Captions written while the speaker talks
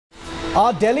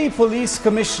Are Delhi Police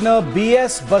Commissioner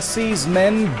B.S. Bassi's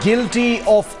men guilty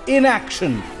of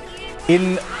inaction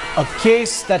in a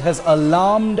case that has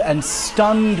alarmed and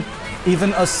stunned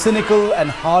even a cynical and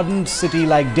hardened city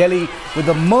like Delhi with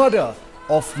the murder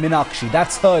of Meenakshi?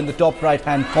 That's her in the top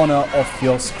right-hand corner of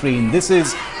your screen. This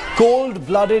is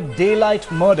cold-blooded daylight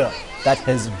murder that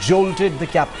has jolted the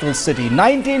capital city.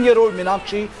 19-year-old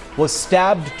Meenakshi was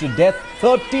stabbed to death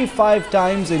 35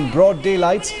 times in broad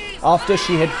daylight after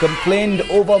she had complained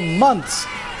over months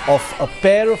of a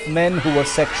pair of men who were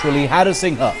sexually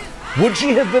harassing her. Would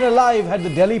she have been alive had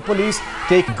the Delhi police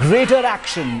taken greater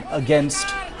action against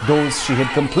those she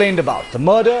had complained about? The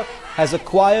murder has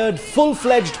acquired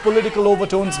full-fledged political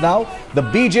overtones now. The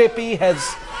BJP has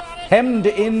hemmed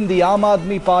in the Aam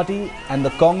Aadmi Party, and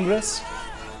the Congress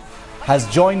has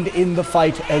joined in the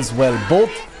fight as well,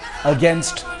 both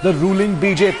against the ruling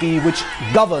BJP, which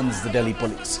governs the Delhi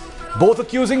police. Both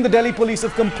accusing the Delhi police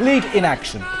of complete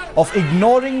inaction, of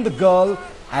ignoring the girl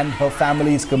and her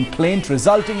family's complaint,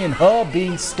 resulting in her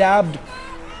being stabbed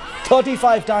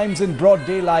 35 times in broad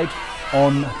daylight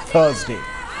on Thursday.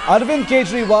 Arvind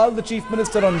Kejriwal, the Chief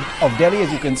Minister of Delhi,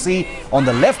 as you can see on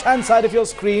the left-hand side of your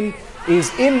screen,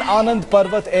 is in Anand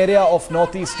Parvat area of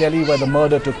northeast Delhi where the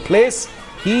murder took place.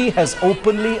 He has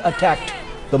openly attacked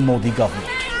the Modi government.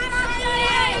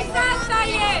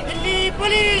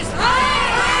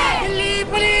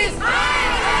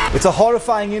 It's a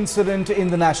horrifying incident in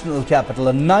the national capital.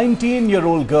 A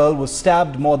 19-year-old girl was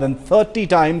stabbed more than 30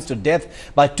 times to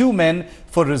death by two men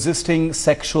for resisting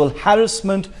sexual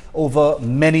harassment over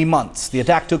many months. The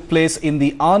attack took place in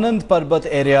the Anand Parbat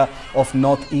area of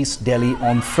northeast Delhi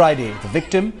on Friday. The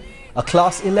victim, a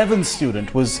class 11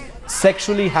 student, was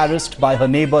sexually harassed by her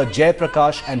neighbor Jai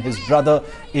Prakash and his brother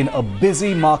in a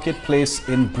busy marketplace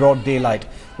in broad daylight.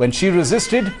 When she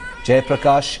resisted, Jai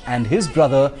Prakash and his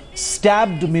brother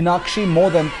stabbed Meenakshi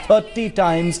more than 30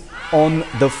 times on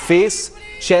the face,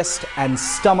 chest and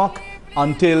stomach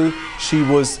until she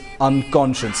was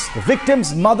unconscious. The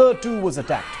victim's mother too was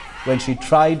attacked when she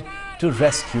tried to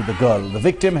rescue the girl. The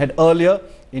victim had earlier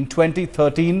in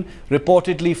 2013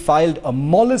 reportedly filed a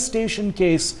molestation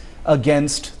case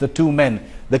against the two men.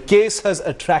 The case has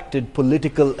attracted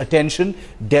political attention.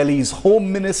 Delhi's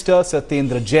Home Minister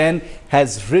Satyendra Jain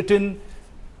has written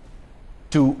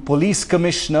to Police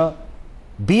Commissioner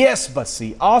B.S.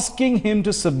 Bassi asking him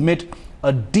to submit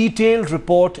a detailed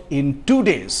report in 2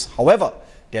 days. However,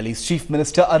 Delhi's Chief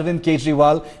Minister Arvind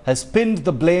Kejriwal has pinned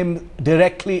the blame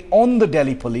directly on the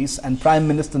Delhi police and Prime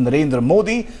Minister Narendra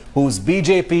Modi, whose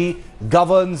BJP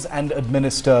governs and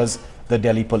administers the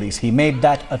Delhi police. He made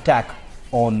that attack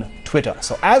on Twitter.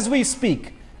 So as we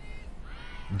speak,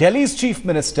 Delhi's Chief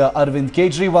Minister Arvind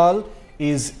Kejriwal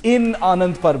is in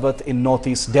Anand Parbat in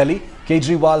northeast Delhi.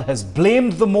 Kejriwal has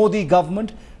blamed the Modi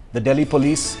government. The Delhi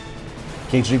police,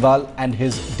 Kejriwal and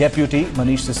his deputy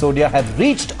Manish Sisodia have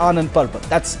reached Anand Parbat.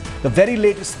 That's the very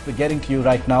latest we're getting to you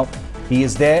right now. He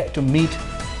is there to meet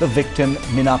the victim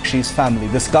Meenakshi's family.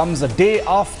 This comes a day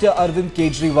after Arvind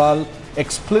Kejriwal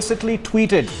explicitly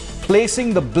tweeted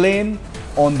placing the blame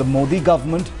on the Modi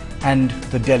government and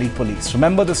the Delhi police.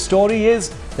 Remember, the story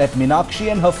is that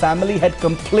Meenakshi and her family had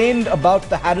complained about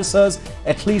the harassers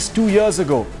at least 2 years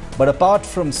ago. But apart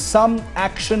from some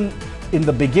action in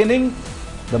the beginning,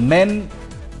 the men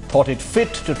thought it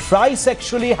fit to try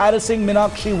sexually harassing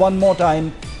Meenakshi one more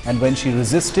time, and when she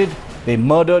resisted, they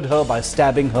murdered her by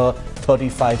stabbing her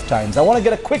 35 times. I want to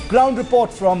get a quick ground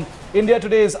report from India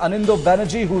Today's Anindo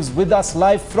Banerjee, who's with us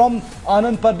live from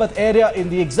Anand Parbat area in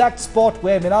the exact spot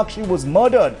where Meenakshi was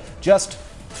murdered just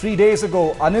 3 days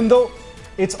ago. Anindo,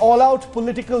 it's all out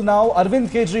political now. Arvind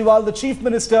Kejriwal, the Chief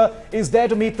Minister, is there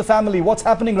to meet the family. What's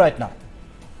happening right now?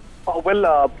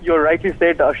 You rightly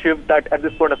said, Shiv, that at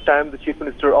this point of time, the Chief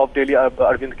Minister of Delhi,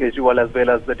 Arvind Kejriwal, as well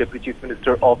as the Deputy Chief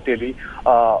Minister of Delhi,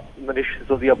 Manish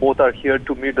Sisodia, both are here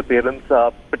to meet the parents,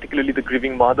 particularly the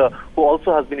grieving mother, who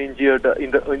also has been injured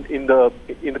in the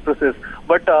process.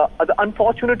 But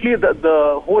unfortunately,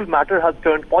 the whole matter has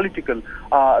turned political.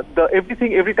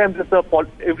 Every time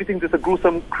there's a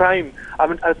gruesome crime,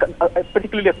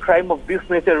 particularly a crime of this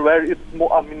nature, where it's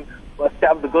more,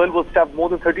 the girl was stabbed more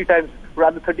than 30 times,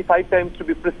 rather 35 times to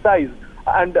be precise.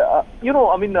 And, the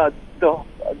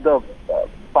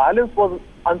violence was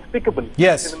unspeakable.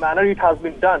 Yes. In the manner it has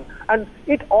been done. And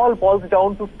it all boils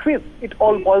down to twists. It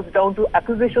all boils down to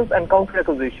accusations and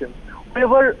counter-accusations.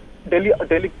 Whoever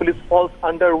Delhi police falls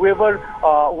under, whosoever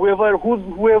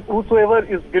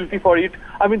is guilty for it,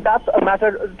 that's a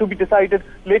matter to be decided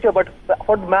later. But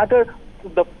for the matter,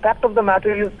 the fact of the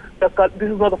matter is this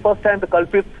is not the first time the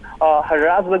culprits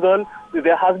harassed the girl. They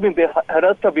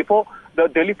harassed her before. The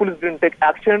Delhi police didn't take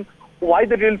action. why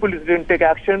the real police didn't take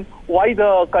action, why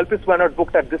the culprits were not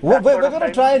booked at this time. We're going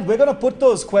to try and we're going to put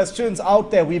those questions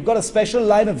out there. We've got a special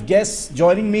line of guests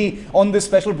joining me on this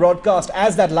special broadcast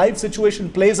as that live situation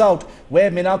plays out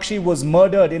where Meenakshi was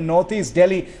murdered in northeast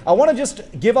Delhi. I want to just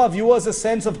give our viewers a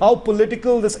sense of how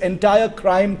political this entire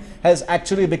crime has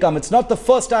actually become. It's not the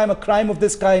first time a crime of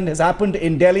this kind has happened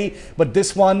in Delhi, but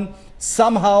this one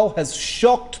somehow has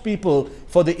shocked people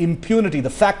for the impunity, the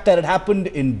fact that it happened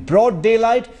in broad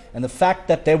daylight and the fact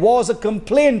that there was a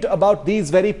complaint about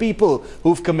these very people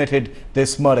who've committed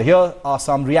this murder. Here are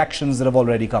some reactions that have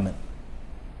already come in.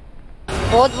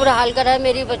 बहुत बुरा हाल करा है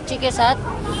मेरी बच्ची के साथ।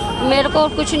 मेरे को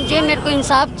कुछ नहीं चाहिए, मेरे को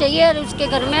इंसाफ चाहिए और उसके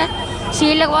घर में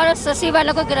सील लगवाओ, ससी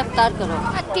वालों को गिरफ्तार करो।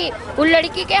 वो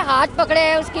लड़की के हाथ पकड़े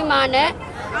हैं उसकी मां ने,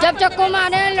 जब चक्कू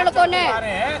मारे हैं लड़कों ने,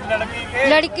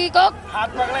 लड़की को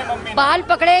बाल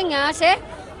पकड़े यहाँ से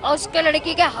और उसके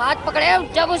लड़की के हाथ पकड़े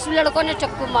हैं जब उस लड़कों ने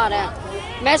चक्कू मारे हैं।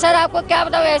 मैं सर आपको क्या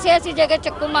बताऊँ, ऐसी ऐसी जगह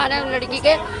चक्कू मारे हैं लड़की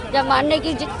के जब मारने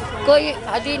की कोई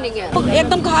हद ही नहीं है।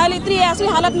 एकदम घायल इतनी ऐसी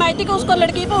हालत में आई थी कि उसको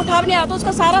लड़की पे उठा भी नहीं आया था,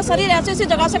 उसका सारा शरीर ऐसी ऐसी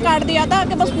जगह से काट दिया था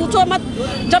कि बस पूछो मत।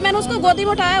 जब मैंने उसको गोदी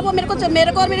में उठाया, वो मेरे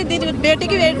को और मेरी दीदी बेटी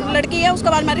की लड़की है, उसके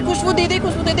बाद मेरी खुशबू दीदी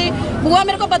बुआ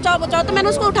मेरे को बचाओ बचाओ, तो मैंने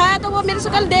उसको उठाया तो वो मेरे से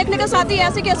कल देखने के साथ ही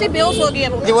ऐसी कैसी बेहोश हो गई है।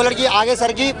 वो लड़की आगे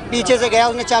सरकी, पीछे से गया,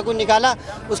 उसने चाकू निकाला,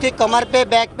 उसकी कमर पे,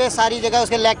 बैक पे, सारी जगह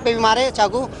उसके लेग पे भी मारे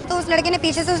चाकू। तो उस लड़के ने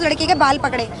पीछे से उस लड़की के बाल पकड़े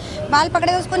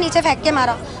उसको नीचे फेंक के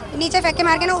मारा। नीचे फेंक के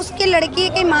मार के ना उसकी लड़की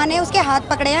की माँ ने उसके हाथ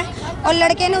पकड़े हैं और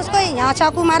लड़के ने उसको यहाँ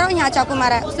चाकू मारा और यहाँ चाकू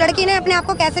मारा है। उस लड़की ने अपने आप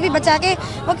को कैसे भी बचा के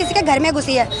वो किसी के घर में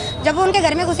घुसी है। जब वो उनके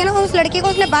घर में घुसी ना, उस लड़की को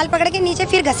उसने बाल पकड़ के नीचे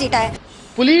फिर घसीटा है।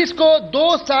 पुलिस को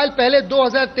 2 साल पहले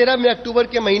 2013 में अक्टूबर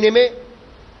के महीने में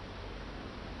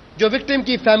जो विक्टिम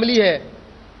की फैमिली है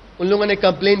उन लोगों ने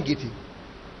कंप्लेन की थी।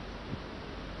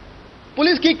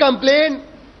 पुलिस की कंप्लेन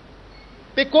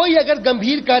पे कोई अगर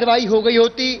गंभीर कार्रवाई हो गई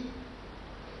होती,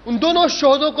 उन दोनों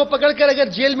शोधों को पकड़कर अगर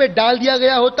जेल में डाल दिया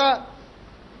गया होता,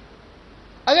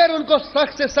 अगर उनको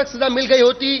सख्त से सख्त सजा मिल गई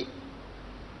होती,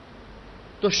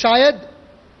 तो शायद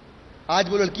आज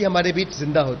वो लड़की हमारे बीच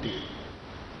जिंदा होती।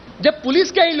 जब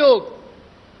पुलिस के ही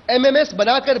लोग एमएमएस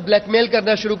बनाकर ब्लैकमेल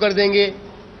करना शुरू कर देंगे,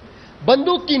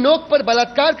 बंदूक की नोक पर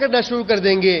बलात्कार करना शुरू कर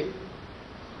देंगे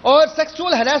और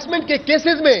सेक्सुअल हैरेसमेंट के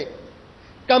केसेस में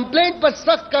कंप्लेंट पर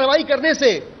सख्त कार्रवाई करने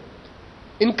से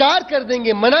इनकार कर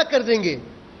देंगे, मना कर देंगे,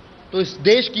 तो इस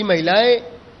देश की महिलाएं,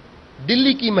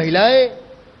 दिल्ली की महिलाएं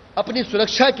अपनी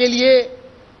सुरक्षा के लिए,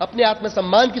 अपने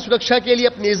आत्मसम्मान की सुरक्षा के लिए,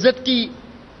 अपनी इज्जत की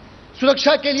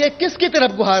सुरक्षा के लिए किसकी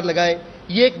तरफ गुहार लगाएं?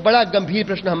 ये एक बड़ा गंभीर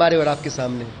प्रश्न हमारे और आपके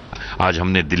सामने है। आज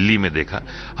हमने दिल्ली में देखा।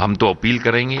 हम तो अपील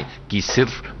करेंगे कि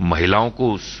सिर्फ महिलाओं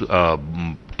को उस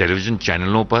टेलीविजन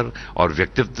चैनलों पर और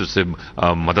व्यक्तित्व से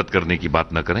मदद करने की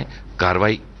बात न करें।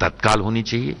 कार्रवाई तत्काल होनी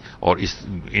चाहिए और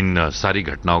इन सारी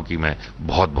घटनाओं की मैं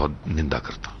बहुत बहुत निंदा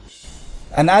करता हूं।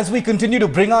 And as we continue to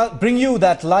bring you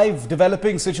that live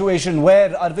developing situation where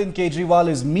Arvind Kejriwal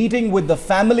is meeting with the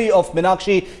family of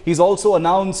Meenakshi, he's also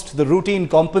announced the routine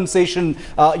compensation,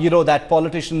 that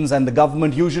politicians and the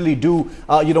government usually do,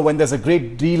 when there's a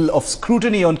great deal of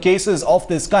scrutiny on cases of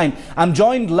this kind. I'm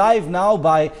joined live now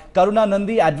by Karuna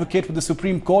Nandi, advocate with the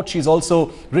Supreme Court. She's also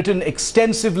written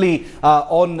extensively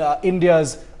on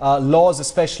India's laws,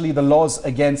 especially the laws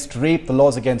against rape, the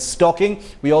laws against stalking.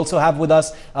 We also have with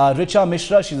us Richa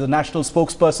Mishra. She's the national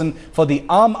spokesperson for the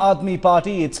Aam Aadmi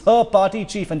Party. It's her party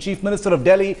chief and chief minister of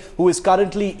Delhi who is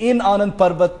currently in Anand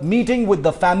Parbat meeting with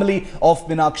the family of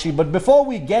Meenakshi. But before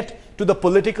we get to the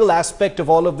political aspect of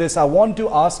all of this, I want to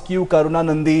ask you, Karuna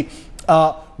Nandi,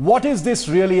 what is this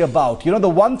really about?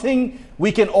 The one thing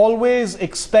we can always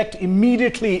expect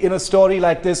immediately in a story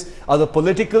like this are the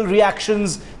political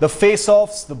reactions, the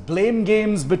face-offs, the blame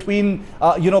games between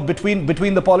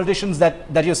the politicians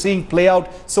that you're seeing play out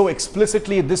so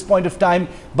explicitly at this point of time.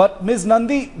 But Ms.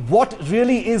 Nandi, what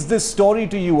really is this story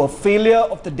to you? A failure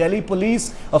of the Delhi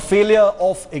police, a failure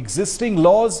of existing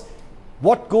laws?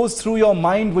 What goes through your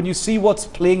mind when you see what's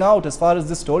playing out as far as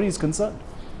this story is concerned?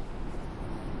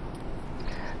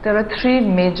 There are 3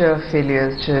 major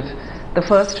failures, Shiv. The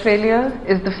first failure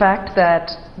is the fact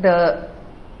that the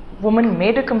woman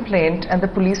made a complaint and the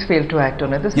police failed to act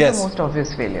on it. This is the most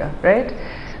obvious failure, right?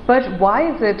 But why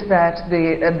is it that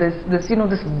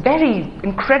this very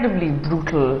incredibly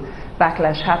brutal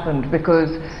backlash happened?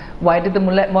 Because why did the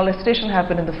molestation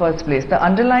happen in the first place? The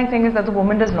underlying thing is that the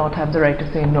woman does not have the right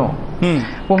to say no.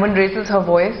 Woman raises her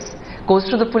voice, goes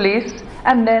to the police,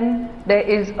 and then there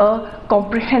is a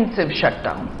comprehensive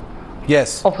shutdown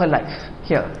of her life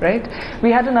here, right?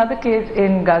 We had another case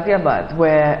in Ghaziabad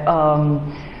where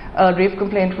a rape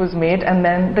complaint was made and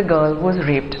then the girl was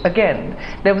raped again.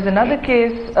 There was another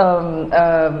case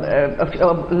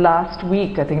last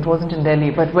week, I think it wasn't in Delhi,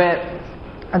 but where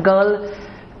a girl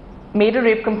made a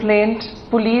rape complaint,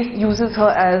 police uses her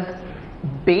as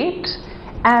bait,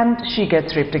 and she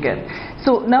gets raped again.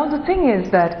 So now the thing is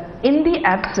that in the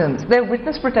absence, their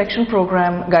witness protection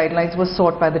program guidelines were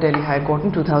sought by the Delhi High Court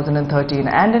in 2013,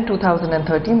 and in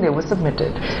 2013 they were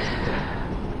submitted.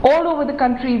 All over the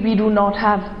country we do not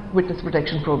have witness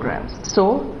protection programs.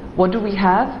 So what do we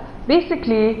have?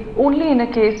 Basically, only in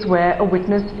a case where a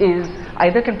witness is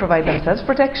either can provide themselves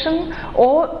protection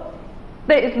or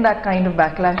there isn't that kind of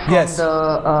backlash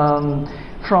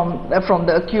from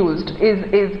the accused,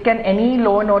 can any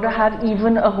law and order have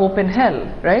even a hope in hell,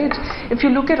 right? If you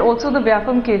look at also the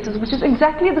Vyapam cases, which is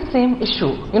exactly the same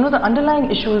issue, you know, the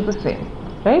underlying issue is the same,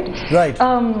 right? Right.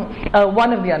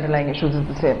 One of the underlying issues is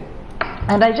the same.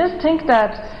 And I just think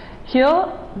that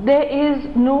here there is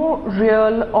no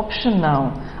real option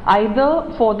now,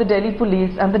 either for the Delhi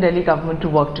police and the Delhi government to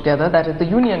work together, that is the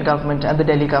union government and the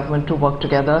Delhi government to work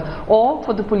together, or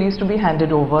for the police to be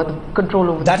handed over, the control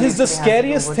over the That is the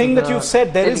scariest thing that you've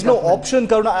said. There is no option,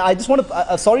 Karuna. I just want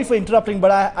to, sorry for interrupting,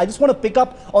 but I just want to pick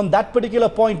up on that particular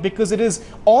point, because it is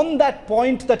on that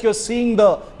point that you're seeing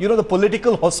the, you know, the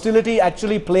political hostility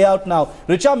actually play out now.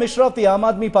 Richa Mishra of the Aam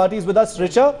Aadmi Party is with us.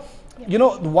 Richa, you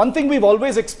know, one thing we've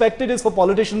always expected is for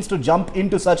politicians to jump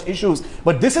into such issues.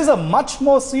 But this is a much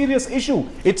more serious issue.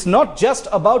 It's not just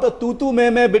about a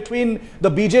tutu-meh-meh between the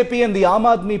BJP and the Aam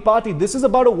Aadmi Party. This is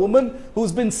about a woman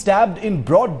who's been stabbed in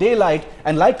broad daylight.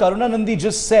 And like Karuna Nandi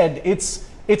just said, it's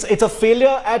a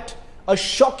failure at a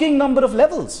shocking number of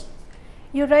levels.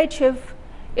 You're right, Shiv.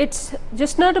 It's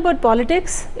just not about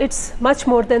politics. It's much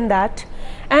more than that.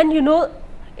 And you know,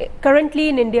 currently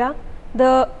in India,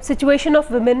 the situation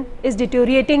of women is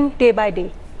deteriorating day by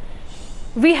day.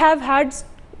 We have had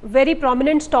very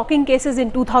prominent stalking cases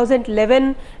in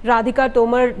 2011, Radhika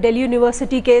Tomar, Delhi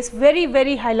University case,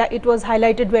 it was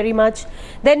highlighted very much.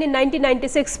 Then in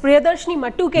 1996, Priyadarshini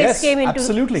Mattu case came into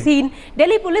scene.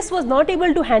 Delhi police was not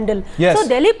able to handle. So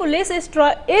Delhi police is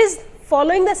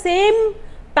following the same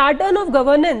pattern of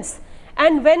governance.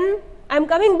 And when I'm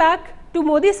coming back to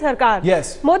Modi Sarkar,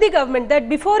 Modi government, that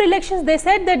before elections they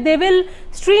said that they will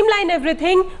streamline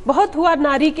everything. Bahut hua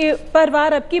nari ke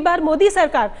parvar, ab ki baar Modi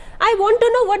Sarkar. I want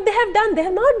to know what they have done. They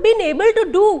have not been able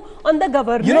to do on the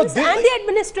governance and the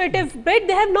administrative bit.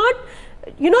 They have not,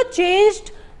 you know,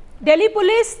 changed Delhi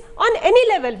police on any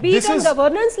level, be it on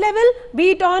governance level,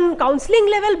 be it on counselling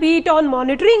level, be it on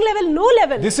monitoring level, no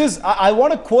level. This is, I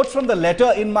want to quote from the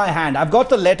letter in my hand. I've got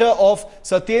the letter of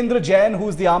Satyendra Jain,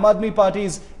 who's the Aam Aadmi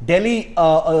Party's Delhi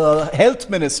health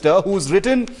minister, who's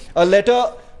written a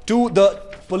letter to the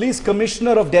police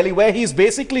commissioner of Delhi, where he's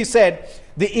basically said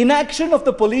the inaction of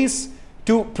the police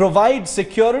to provide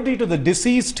security to the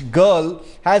deceased girl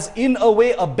has in a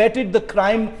way abetted the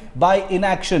crime by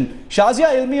inaction. Shazia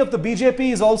Ilmi of the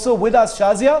BJP is also with us.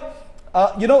 Shazia,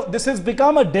 you know, this has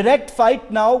become a direct fight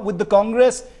now with the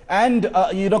Congress and,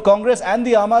 you know, Congress and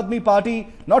the Aam Aadmi Party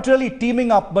not really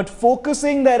teaming up, but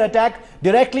focusing their attack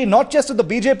directly, not just at the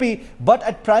BJP, but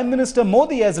at Prime Minister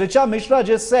Modi, as Richa Mishra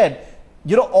just said.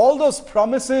 You know, all those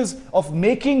promises of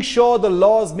making sure the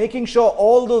laws, making sure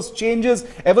all those changes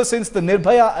ever since the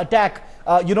Nirbhaya attack,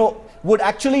 you know, would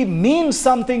actually mean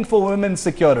something for women's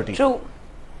security. True.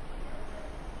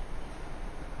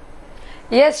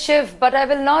 Yes, Shiv, but I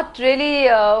will not really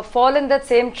fall in that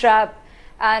same trap.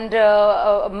 And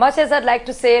much as I'd like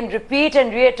to say and repeat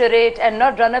and reiterate and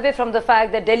not run away from the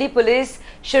fact that Delhi police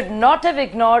should not have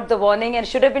ignored the warning and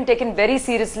should have been taken very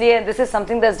seriously, and this is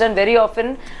something that's done very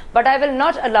often, but I will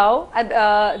not allow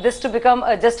this to become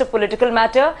just a political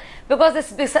matter, because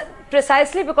it's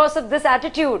precisely because of this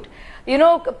attitude, you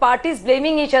know, parties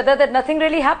blaming each other, that nothing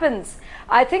really happens.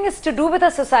 I think it's to do with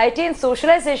our society and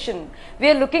socialization. We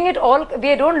are looking at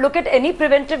we don't look at any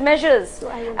preventive measures.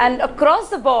 And across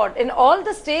the board, in all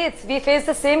the states, we face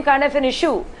the same kind of an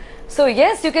issue. So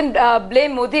yes, you can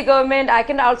blame Modi government. I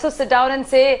can also sit down and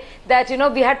say that, you know,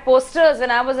 we had posters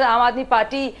when I was in Aam Aadmi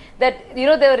Party that, you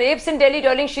know, there were rapes in Delhi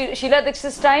during Sheila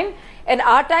Dikshit's time. In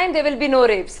our time, there will be no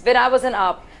rapes when I was in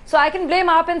AAP. So I can blame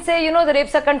AAP and say, you know, the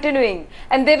rapes are continuing.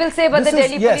 And they will say, but the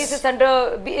Delhi police is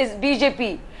under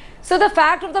BJP. So the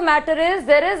fact of the matter is,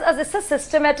 it's a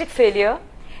systematic failure.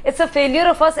 It's a failure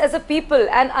of us as a people,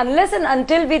 and unless and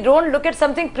until we don't look at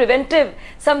something preventive,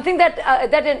 something that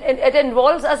it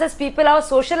involves us as people, our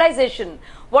socialization.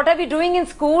 What are we doing in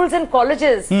schools and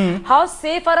colleges? How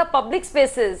safe are our public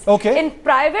spaces? In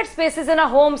private spaces in our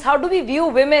homes, how do we view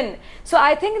women? So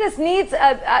I think this needs,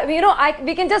 you know,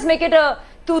 we can just make it a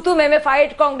tu me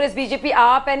fight, Congress, BJP,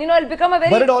 AAP, and it'll become a very...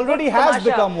 But it already has tamasha.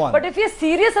 become one. But if you're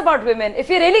serious about women, if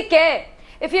you really care,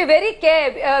 if you really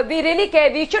care, we really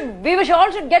care, we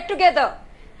all should get together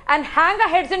and hang our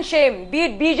heads in shame, be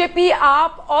it BJP,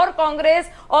 AAP or Congress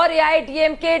or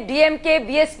AIDMK, DMK,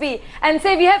 BSP, and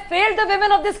say we have failed the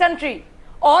women of this country.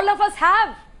 All of us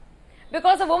have.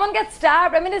 Because a woman gets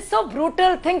stabbed, I mean, it's so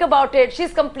brutal. Think about it.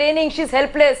 She's complaining, she's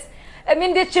helpless. I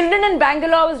mean, the children in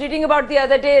Bangalore, I was reading about the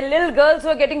other day, little girls who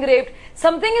are getting raped.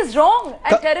 Something is wrong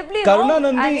and terribly wrong.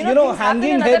 Karuna Nandi, and,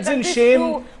 hanging heads in shame,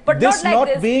 too, but this not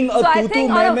like being a tutu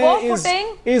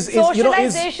meme is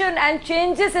socialization and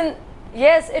changes in...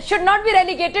 Yes, it should not be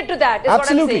relegated to that, is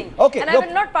absolutely. What I'm saying. Okay, and I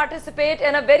will not participate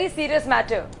in a very serious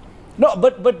matter. No,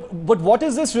 but what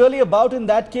is this really about in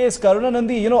that case, Karuna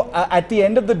Nandi? At the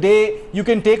end of the day, you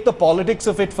can take the politics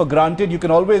of it for granted. You can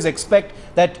always expect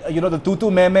that, the tutu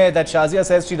meme that Shazia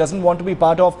says she doesn't want to be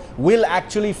part of will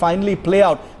actually finally play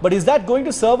out. But is that going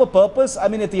to serve a purpose? I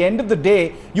mean, at the end of the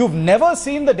day, you've never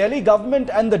seen the Delhi government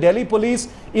and the Delhi police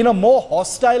in a more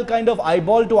hostile kind of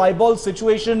eyeball-to-eyeball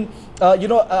situation,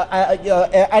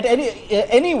 at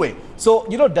any way. So,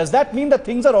 does that mean that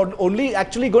things are only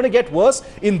actually going to get worse?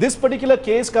 In this particular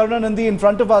case, Karuna Nandi, in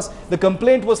front of us, the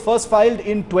complaint was first filed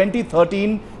in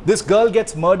 2013. This girl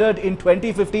gets murdered in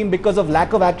 2015 because of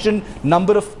lack of action,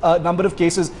 number of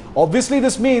cases. Obviously,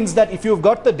 this means that if you've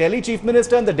got the Delhi Chief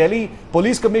Minister and the Delhi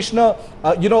Police Commissioner,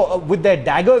 with their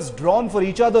daggers drawn for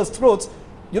each other's throats,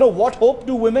 what hope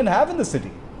do women have in the city?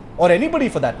 Or anybody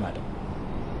for that matter?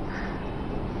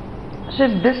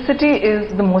 Shiv, this city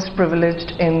is the most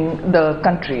privileged in the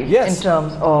country in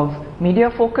terms of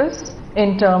media focus,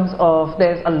 in terms of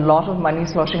there's a lot of money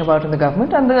sloshing about in the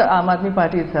government, and the Aam Aadmi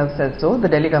Party itself says so, the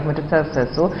Delhi government itself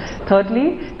says so.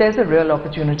 Thirdly, there's a real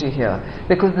opportunity here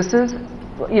because this is,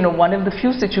 one of the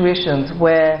few situations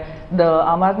where the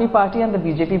Aam Aadmi Party and the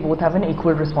BJP both have an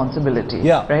equal responsibility,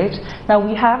 right? Now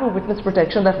we have a witness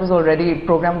protection that was already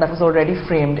programmed, that was already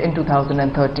framed in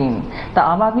 2013. The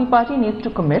Aam Aadmi Party needs to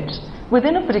commit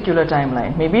within a particular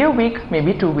timeline, maybe a week,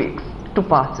 maybe 2 weeks, to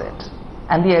pass it.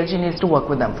 And the LG needs to work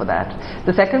with them for that.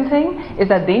 The second thing is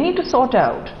that they need to sort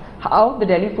out how the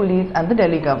Delhi police and the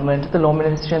Delhi government, the Law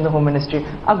Ministry and the Home Ministry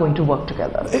are going to work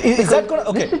together. Is that going to,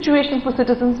 okay. This situation for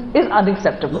citizens is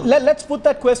unacceptable. Let's put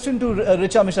that question to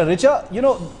Richa Mishra. Richa,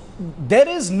 there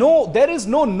is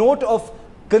no note of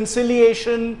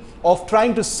conciliation, of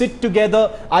trying to sit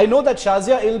together. I know that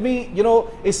Shazia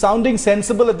Ilmi, is sounding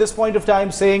sensible at this point of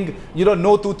time, saying,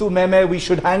 no tutu meme, we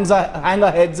should hang our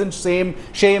heads in shame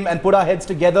and put our heads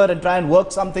together and try and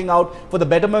work something out for the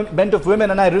betterment of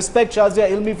women. And I respect Shazia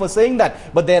Ilmi for saying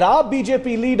that. But there are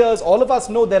BJP leaders, all of us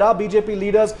know there are BJP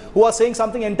leaders who are saying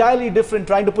something entirely different,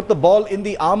 trying to put the ball in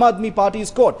the Aam Aadmi Party's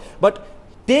court. But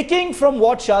taking from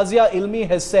what Shazia Ilmi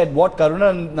has said, what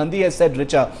Karuna Nandi has said,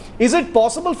 Richa, is it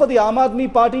possible for the Aam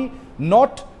Aadmi Party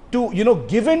not to,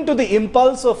 give in to the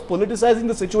impulse of politicizing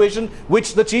the situation,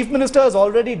 which the Chief Minister has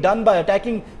already done by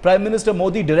attacking Prime Minister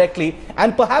Modi directly,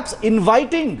 and perhaps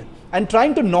inviting and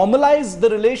trying to normalize the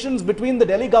relations between the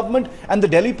Delhi government and the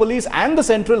Delhi police and the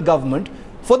central government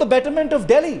for the betterment of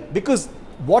Delhi? Because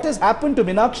what has happened to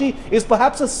Meenakshi is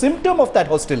perhaps a symptom of that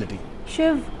hostility.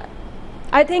 Shiv,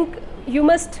 I think you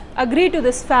must agree to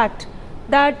this fact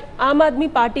that Aam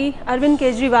Aadmi Party, Arvind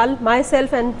Kejriwal,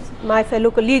 myself and my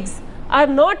fellow colleagues are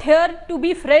not here to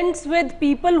be friends with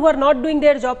people who are not doing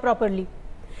their job properly.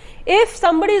 If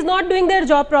somebody is not doing their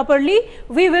job properly,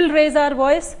 we will raise our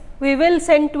voice, we will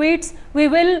send tweets, we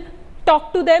will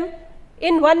talk to them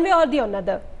in one way or the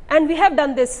another. And we have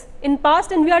done this in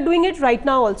past and we are doing it right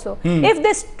now also. If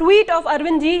this tweet of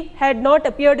Arvind ji had not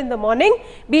appeared in the morning,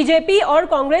 BJP or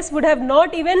Congress would have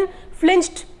not even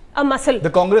flinched a muscle. The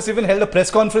Congress even held a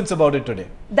press conference about it today.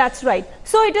 That's right.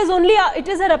 So it is only it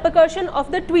is a repercussion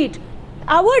of the tweet.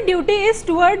 Our duty is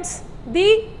towards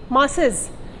the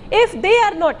masses. If they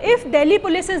are not, if Delhi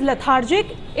police is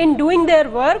lethargic in doing their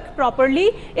work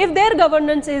properly, if their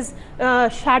governance is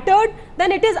shattered,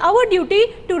 then it is our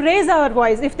duty to raise our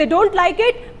voice. If they don't like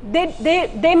it,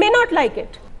 they may not like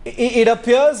it. It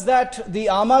appears that the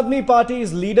Aam Aadmi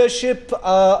Party's leadership,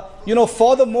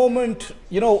 for the moment,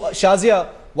 Shazia,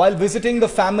 while visiting the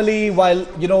family, while,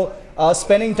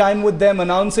 spending time with them,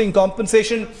 announcing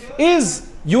compensation, is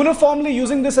uniformly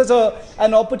using this as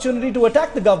an opportunity to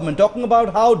attack the government, talking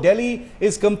about how Delhi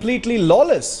is completely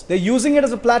lawless. They're using it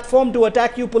as a platform to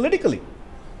attack you politically.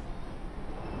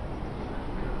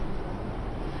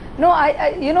 No,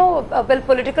 well,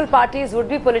 political parties would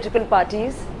be political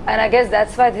parties, and I guess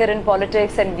that's why they're in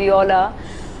politics and we all are.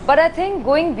 But I think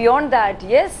going beyond that,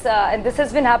 yes, and this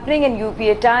has been happening in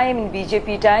UPA time, in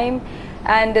BJP time,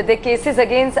 and the cases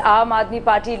against Aam Aadmi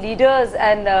Party leaders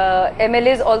and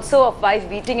MLAs also of wife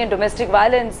beating and domestic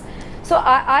violence. So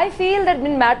I feel that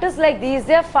in matters like these,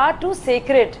 they are far too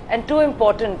sacred and too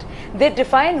important. They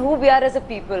define who we are as a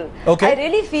people. I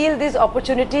really feel these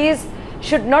opportunities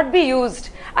should not be used.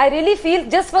 I really feel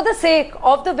just for the sake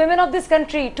of the women of this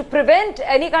country, to prevent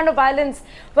any kind of violence,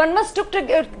 one must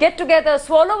get together,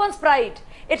 swallow one's pride.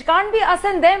 It can't be us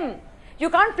and them. You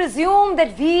can't presume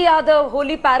that we are the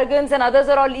holy paragons and others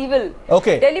are all evil.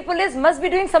 Delhi police must be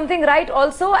doing something right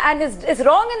also, and is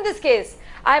wrong in this case.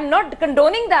 I'm not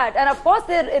condoning that, and of course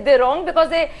they're wrong because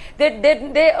they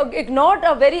ignored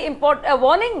a very important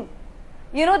warning.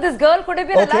 You know, this girl could have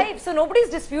been alive, so nobody's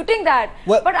disputing that.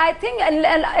 But I think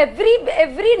every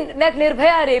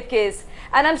Nirbhaya rape case,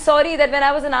 and I'm sorry that when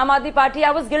I was in Aam Aadmi Party,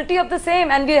 I was guilty of the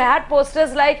same, and we had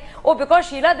posters like, oh, because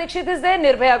Sheila Dikshit is there,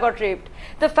 Nirbhaya got raped.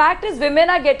 The fact is, women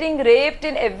are getting raped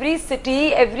in every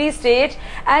city, every state,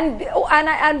 and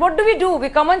what do? We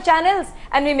come on channels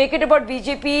and we make it about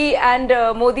BJP and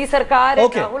Modi Sarkar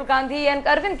and Rahul Gandhi and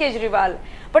Arvind Kejriwal.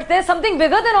 But there's something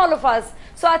bigger than all of us.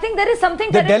 So I think there is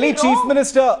something the Delhi Chief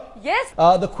Minister. Yes.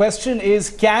 The question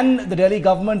is, can the Delhi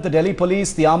government, the Delhi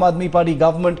police, the Aam Aadmi Party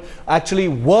government actually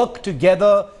work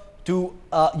together to,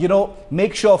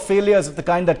 make sure failures of the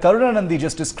kind that Karuna Nandi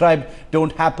just described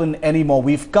don't happen anymore?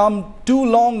 We've come too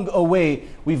long away.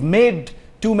 We've made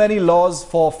too many laws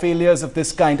for failures of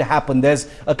this kind to happen. There's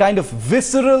a kind of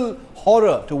visceral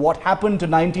horror to what happened to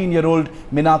 19-year-old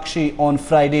Meenakshi on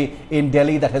Friday in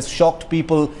Delhi that has shocked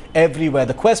people everywhere.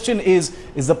 The question is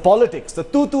the politics, the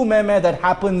tu-tu-me-me that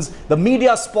happens, the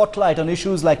media spotlight on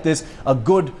issues like this, a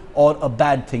good or a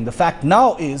bad thing? The fact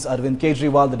now is Arvind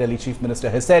Kejriwal, the Delhi Chief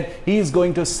Minister, has said he is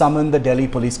going to summon the Delhi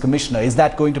Police Commissioner. Is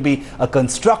that going to be a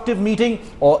constructive meeting,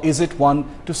 or is it one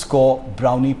to score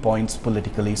brownie points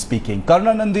politically speaking?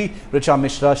 Karuna Nandi, Richa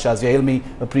Mishra, Shazia Ilmi,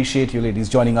 appreciate you ladies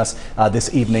joining us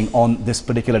this evening on this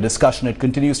particular discussion. It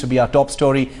continues to be our top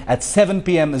story at 7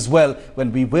 p.m. as well,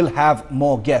 when we will have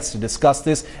more guests to discuss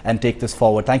this and take this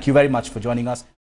forward. Thank you very much for joining us.